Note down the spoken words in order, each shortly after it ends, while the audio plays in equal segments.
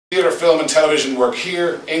theatre, film and television work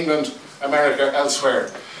here, England, America,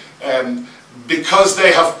 elsewhere, because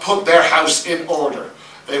they have put their house in order.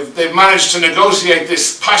 They've managed to negotiate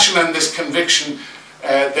this passion and this conviction.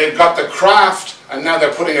 They've got the craft, and now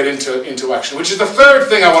they're putting it into action. Which is the third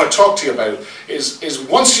thing I want to talk to you about. Is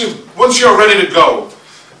once you're ready to go,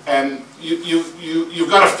 you've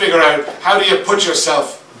got to figure out how do you put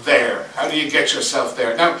yourself there. How do you get yourself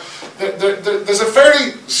there? Now, there's a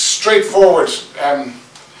fairly straightforward.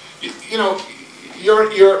 You know, you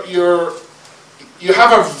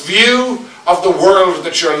have a view of the world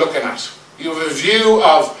that you're looking at. You have a view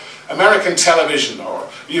of American television, or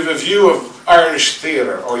you have a view of Irish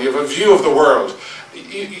theatre, or you have a view of the world.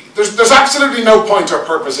 There's absolutely no point or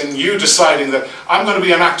purpose in you deciding that I'm going to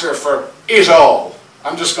be an actor for it all.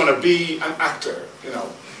 I'm just going to be an actor, you know.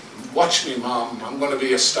 Watch me, Mom, I'm going to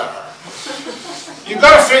be a star. You've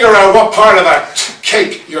got to figure out what part of that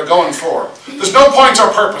cake you're going for. There's no point or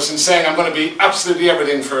purpose in saying I'm going to be absolutely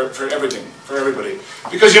everything for everybody.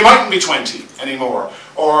 Because you mightn't be 20 anymore.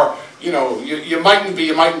 Or, you know, you mightn't be.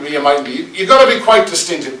 You've got to be quite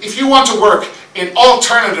distinctive. If you want to work in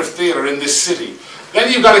alternative theatre in this city, then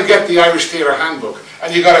you've got to get the Irish Theatre Handbook,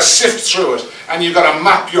 and you've got to sift through it, and you've got to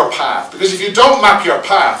map your path. Because if you don't map your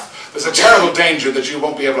path, there's a terrible danger that you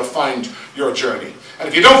won't be able to find your journey. And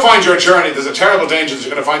if you don't find your journey, there's a terrible danger that you're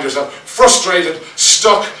going to find yourself frustrated,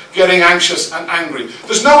 stuck, getting anxious and angry.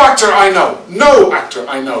 There's no actor I know,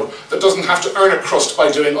 that doesn't have to earn a crust by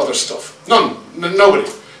doing other stuff. None. Nobody.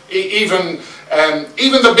 Even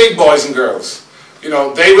the big boys and girls. You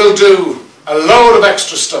know, they will do a load of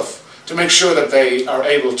extra stuff to make sure that they are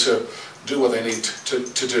able to do what they need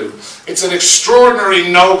to do. It's an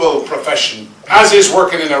extraordinary, noble profession, as is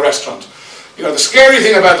working in a restaurant. You know, the scary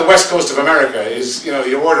thing about the west coast of America is, you know,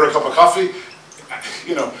 you order a cup of coffee,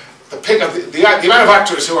 you know, the amount of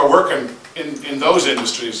actors who are working in those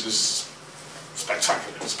industries is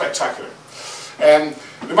spectacular.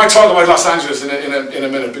 We might talk about Los Angeles in a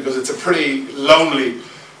minute, because it's a pretty lonely,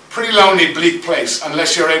 bleak place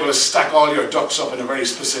unless you're able to stack all your ducks up in a very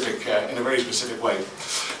specific way.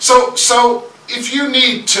 So if you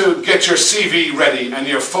need to get your CV ready and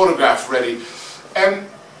your photograph ready,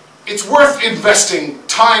 it's worth investing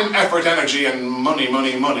time, effort, energy, and money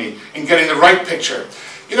in getting the right picture.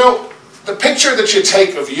 You know, the picture that you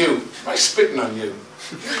take of you. Am I spitting on you?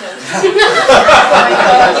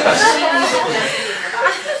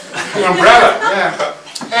 The umbrella, yeah.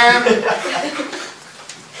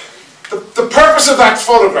 The purpose of that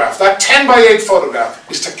photograph, that 10 by 8 photograph,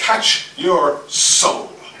 is to catch your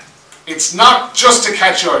soul. It's not just to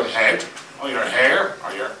catch your head, or your hair,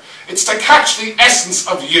 it's to catch the essence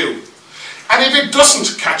of you. And if it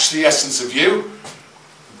doesn't catch the essence of you,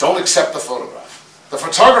 don't accept the photograph. The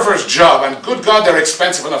photographer's job, and good God they're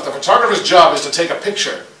expensive enough, the photographer's job is to take a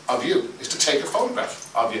picture of you, is to take a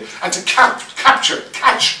photograph of you, and to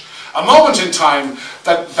catch a moment in time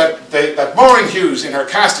that Maureen Hughes in her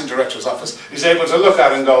casting director's office is able to look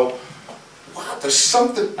at and go, wow, there's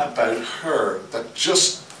something about her that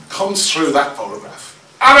just comes through that photograph.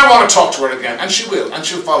 And I want to talk to her again, and she will, and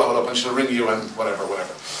she'll follow it up, and she'll ring you, and whatever.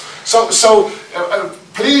 So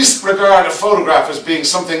please regard a photograph as being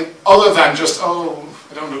something other than just, oh,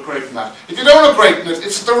 I don't look great in that. If you don't look great in it,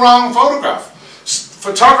 it's the wrong photograph.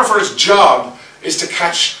 Photographer's job is to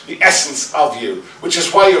catch the essence of you, which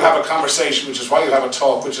is why you have a conversation, which is why you have a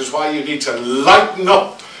talk, which is why you need to lighten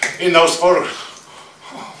up in those photographs.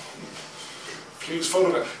 Oh, please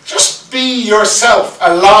photograph. Just be yourself,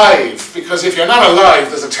 alive, because if you're not alive,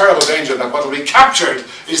 there's a terrible danger that what will be captured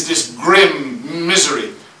is this grim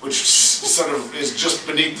misery, which sort of is just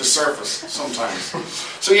beneath the surface sometimes.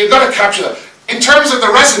 So you've got to capture that. In terms of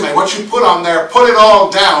the resume, what you put on there, put it all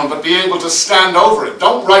down, but be able to stand over it.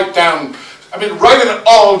 Don't write down, write it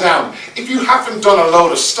all down. If you haven't done a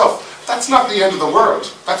load of stuff, that's not the end of the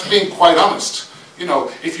world. That's being quite honest. You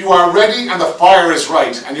know, if you are ready and the fire is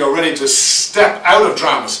right, and you're ready to step out of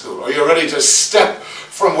drama school, or you're ready to step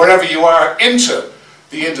from wherever you are into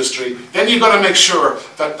the industry, then you've got to make sure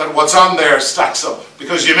that what's on there stacks up.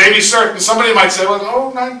 Because you may be certain, somebody might say, well,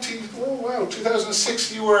 oh, wow,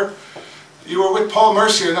 2006, you were with Paul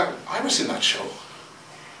Mercier, and I was in that show.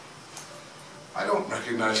 I don't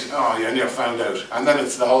recognise you. Oh, yeah, and you're found out. And then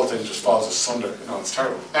the whole thing just falls asunder. You know, it's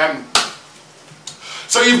terrible.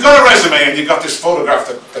 So you've got a resume, and you've got this photograph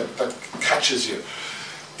that catches you.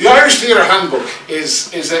 The Irish Theatre Handbook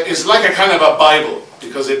is like a kind of a Bible,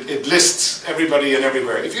 because it lists everybody and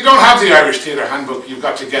everywhere. If you don't have the Irish Theatre Handbook, you've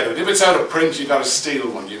got to get it. If it's out of print, you've got to steal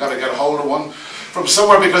one. You've got to get a hold of one from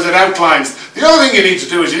somewhere, because it outlines. The other thing you need to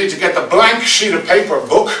do is you need to get the blank sheet of paper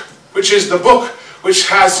book, which is the book which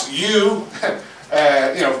has you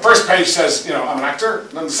First page says, I'm an actor,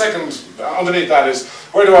 and then the second, underneath that is,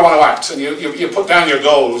 where do I want to act? And you put down your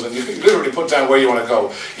goals, and you literally put down where you want to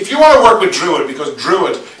go. If you want to work with Druid, because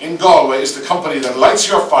Druid in Galway is the company that lights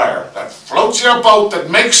your fire, that floats your boat,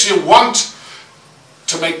 that makes you want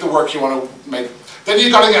to make the work you want to make, then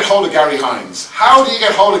you've got to get hold of Gary Hines. How do you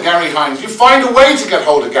get hold of Gary Hines? You find a way to get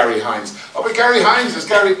hold of Gary Hines. Oh, but Gary Hines is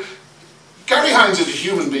Gary Hines is a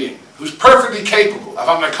human being who's perfectly capable of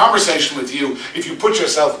having a conversation with you if you put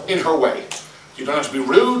yourself in her way. You don't have to be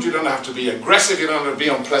rude, you don't have to be aggressive, you don't have to be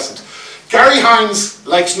unpleasant. Gary Hines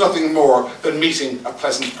likes nothing more than meeting a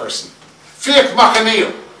pleasant person. Fiach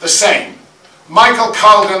McAneil, the same. Michael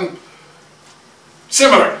Colgan,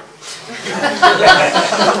 similar.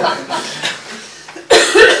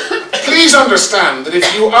 Please understand that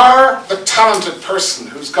if you are the talented person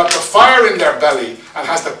who's got the fire in their belly and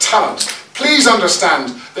has the talent, please understand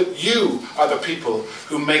that you are the people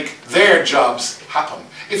who make their jobs happen.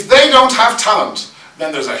 If they don't have talent,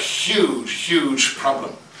 then there's a huge, huge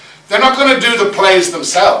problem. They're not going to do the plays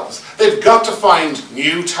themselves. They've got to find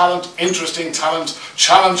new talent, interesting talent,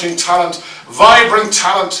 challenging talent, vibrant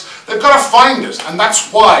talent. They've got to find it, and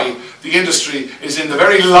that's why the industry is in the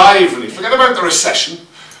very lively, forget about the recession,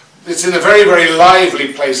 it's in a very, very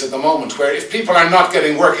lively place at the moment, where if people are not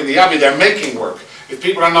getting work in the Abbey, they're making work. If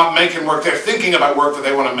people are not making work, they're thinking about work that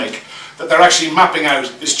they want to make, that they're actually mapping out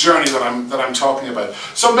this journey that I'm talking about.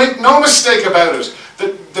 So make no mistake about it,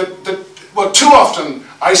 well, too often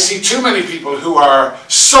I see too many people who are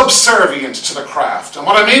subservient to the craft. And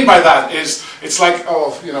what I mean by that is, it's like,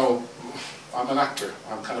 I'm an actor,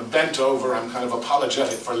 I'm kind of bent over, I'm kind of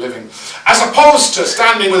apologetic for living. As opposed to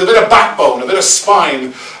standing with a bit of backbone, a bit of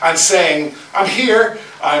spine, and saying, I'm here,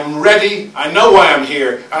 I'm ready, I know why I'm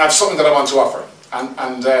here, and I have something that I want to offer.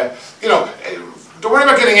 Don't worry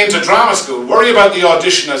about getting into drama school, worry about the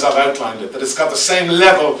audition as I've outlined it, that it's got the same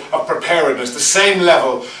level of preparedness, the same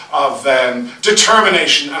level of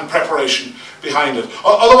determination and preparation behind it.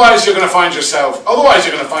 Otherwise you're going to find yourselves, I'll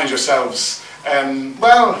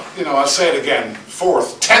say it again,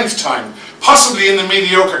 4th, 10th time, possibly in the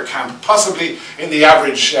mediocre camp, possibly in the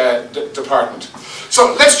average department.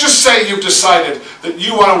 So let's just say you've decided that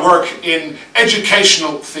you want to work in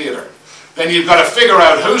educational theatre. Then you've got to figure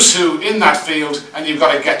out who's who in that field, and you've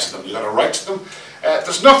got to get to them. You've got to write to them.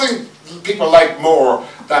 There's nothing people like more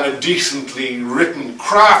than a decently written,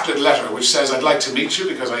 crafted letter which says, I'd like to meet you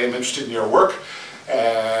because I am interested in your work,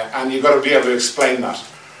 and you've got to be able to explain that.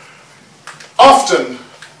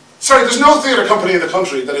 There's no theatre company in the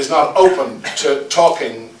country that is not open to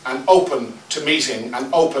talking and open to meeting and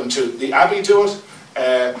open to the Abbey do it.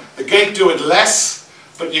 The Gate do it less,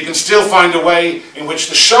 but you can still find a way in which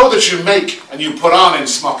the show that you make and you put on in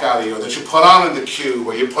Smock Alley, or that you put on in the Queue,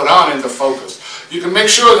 or you put on in the Focus, you can make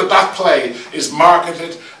sure that that play is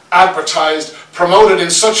marketed, advertised, promoted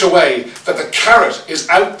in such a way that the carrot is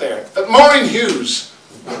out there, that Maureen Hughes,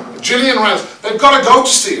 Gillian Reynolds, they've got to go to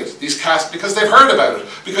see it, these casts, because they've heard about it,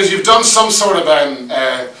 because you've done some sort of a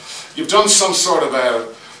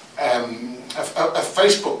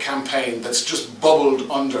Facebook campaign that's just bubbled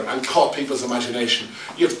under and caught people's imagination.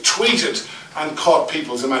 You've tweeted and caught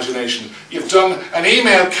people's imagination. You've done an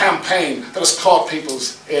email campaign that has caught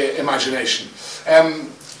people's imagination.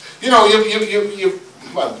 You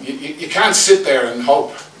can't sit there and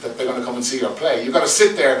hope that they're going to come and see your play. You've got to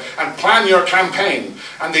sit there and plan your campaign.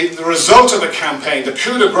 And the result of the campaign, the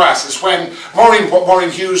coup de grace, is when Maureen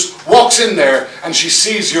Hughes walks in there and she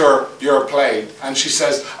sees your play and she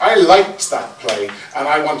says, I liked that play and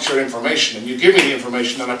I want your information. And you give me the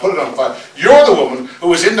information and I put it on file. You're the woman who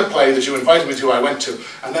was in the play that you invited me to, I went to.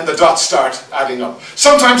 And then the dots start adding up.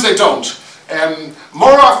 Sometimes they don't.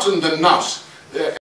 More often than not,